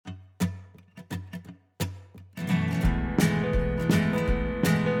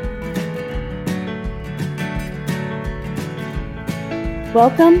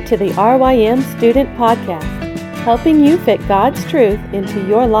Welcome to the RYM Student Podcast, helping you fit God's truth into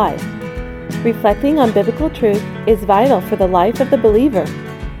your life. Reflecting on biblical truth is vital for the life of the believer.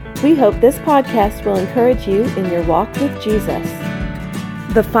 We hope this podcast will encourage you in your walk with Jesus.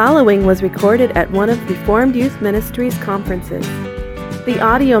 The following was recorded at one of Reformed Youth Ministries conferences. The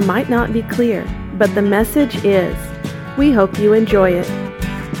audio might not be clear, but the message is. We hope you enjoy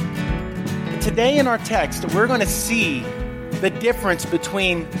it. Today in our text, we're going to see the difference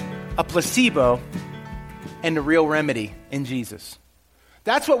between a placebo and a real remedy in Jesus.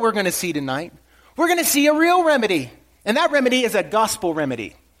 That's what we're going to see tonight. We're going to see a real remedy, and that remedy is a gospel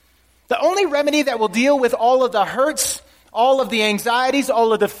remedy. The only remedy that will deal with all of the hurts, all of the anxieties,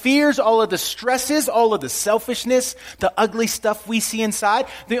 all of the fears, all of the stresses, all of the selfishness, the ugly stuff we see inside.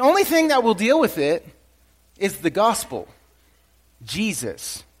 The only thing that will deal with it is the gospel,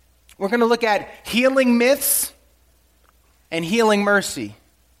 Jesus. We're going to look at healing myths and healing mercy.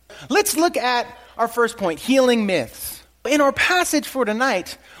 Let's look at our first point, healing myths. In our passage for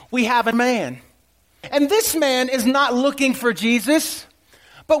tonight, we have a man. And this man is not looking for Jesus.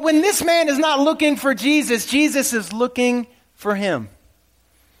 But when this man is not looking for Jesus, Jesus is looking for him.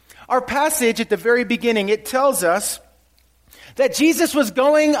 Our passage at the very beginning, it tells us that Jesus was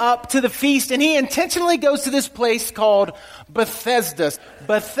going up to the feast, and he intentionally goes to this place called Bethesda.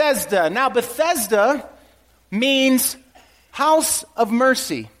 Bethesda. Now, Bethesda means house of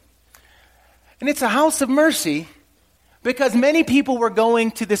mercy. And it's a house of mercy because many people were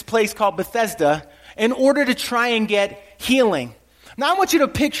going to this place called Bethesda in order to try and get healing. Now, I want you to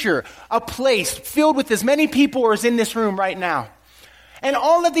picture a place filled with as many people as in this room right now. And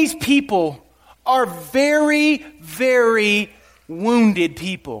all of these people are very, very wounded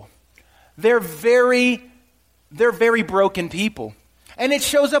people. They're very broken people. And it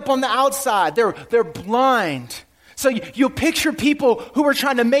shows up on the outside. They're blind. So you'll picture people who are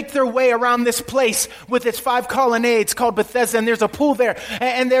trying to make their way around this place with its 5 colonnades called Bethesda, and there's a pool there.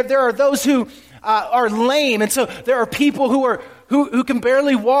 And there are those who are lame, and so there are people who can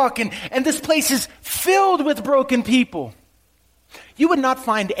barely walk, and this place is filled with broken people. You would not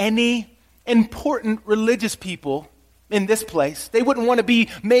find any important religious people in this place. They wouldn't want to be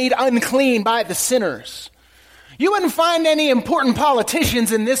made unclean by the sinners. You wouldn't find any important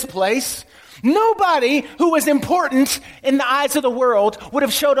politicians in this place. Nobody who was important in the eyes of the world would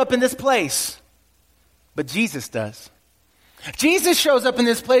have showed up in this place. But Jesus does. Jesus shows up in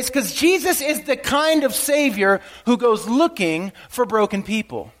this place because Jesus is the kind of Savior who goes looking for broken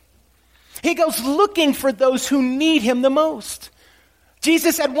people. He goes looking for those who need him the most.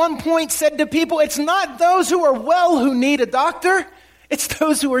 Jesus at one point said to people, it's not those who are well who need a doctor, it's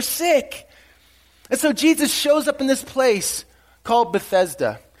those who are sick. And so Jesus shows up in this place called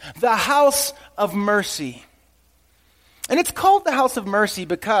Bethesda, the house of mercy. And it's called the house of mercy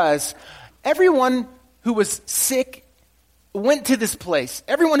because everyone who was sick went to this place.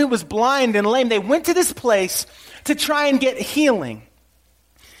 Everyone who was blind and lame, they went to this place to try and get healing.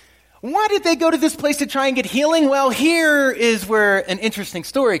 Why did they go to this place to try and get healing? Well, here is where an interesting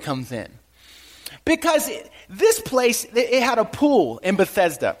story comes in. Because this place, it had a pool in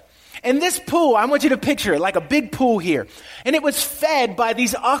Bethesda. And this pool, I want you to picture it like a big pool here. And it was fed by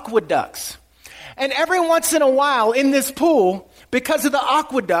these aqueducts. And every once in a while in this pool, because of the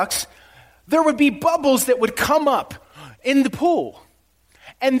aqueducts, there would be bubbles that would come up in the pool.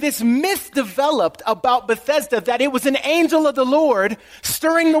 And this myth developed about Bethesda that it was an angel of the Lord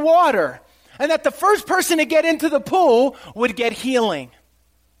stirring the water. And that the first person to get into the pool would get healing.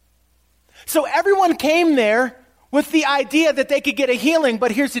 So everyone came there with the idea that they could get a healing,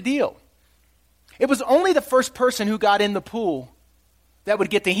 but here's the deal. It was only the first person who got in the pool that would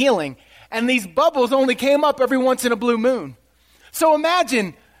get the healing, and these bubbles only came up every once in a blue moon. So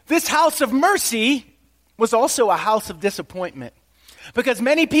imagine this house of mercy was also a house of disappointment, because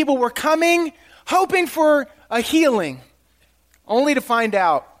many people were coming, hoping for a healing, only to find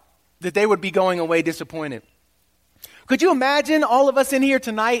out that they would be going away disappointed. Could you imagine all of us in here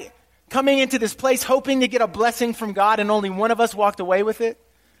tonight coming into this place hoping to get a blessing from God, and only one of us walked away with it?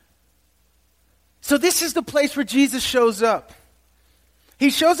 So this is the place where Jesus shows up. He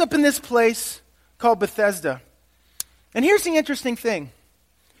shows up in this place called Bethesda. And here's the interesting thing.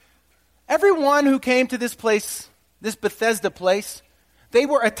 Everyone who came to this place, this Bethesda place, they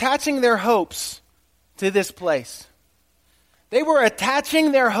were attaching their hopes to this place. They were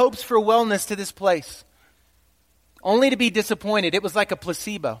attaching their hopes for wellness to this place, only to be disappointed. It was like a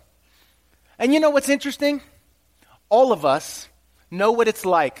placebo. And you know what's interesting? All of us know what it's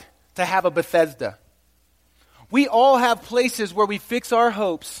like to have a Bethesda. We all have places where we fix our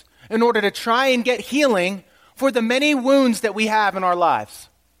hopes in order to try and get healing for the many wounds that we have in our lives.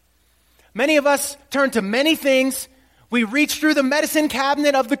 Many of us turn to many things. We reach through the medicine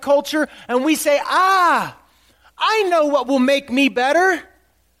cabinet of the culture and we say, I know what will make me better.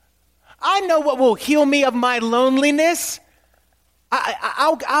 I know what will heal me of my loneliness.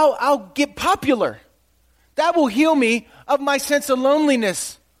 I'll get popular. That will heal me of my sense of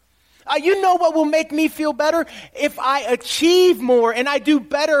loneliness. You know what will make me feel better? If I achieve more and I do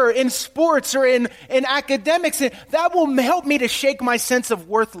better in sports or in academics, that will help me to shake my sense of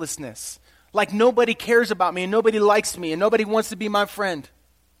worthlessness. Like nobody cares about me and nobody likes me and nobody wants to be my friend.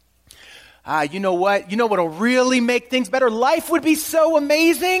 You know what? You know what will really make things better? Life would be so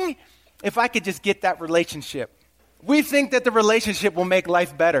amazing if I could just get that relationship. We think that the relationship will make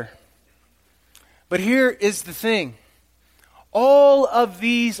life better. But here is the thing. All of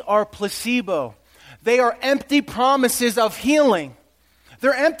these are placebo. They are empty promises of healing.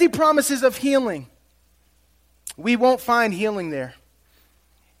 They're empty promises of healing. We won't find healing there.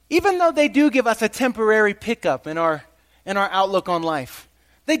 Even though they do give us a temporary pickup in our outlook on life.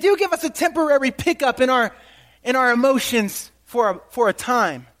 They do give us a temporary pickup in our emotions for a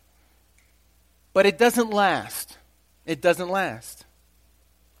time. But it doesn't last. It doesn't last.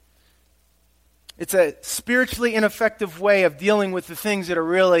 It's a spiritually ineffective way of dealing with the things that are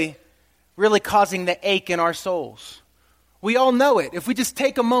really, really causing the ache in our souls. We all know it. If we just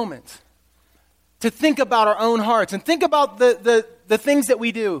take a moment to think about our own hearts and think about the things that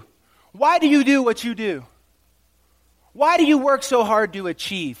we do. Why do you do what you do? Why do you work so hard to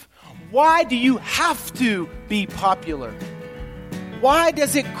achieve? Why do you have to be popular? Why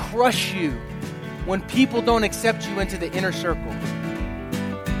does it crush you when people don't accept you into the inner circle?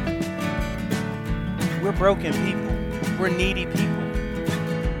 We're broken people. We're needy people.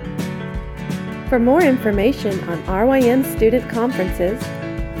 For more information on RYM student conferences,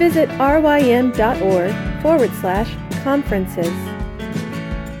 visit rym.org/conferences.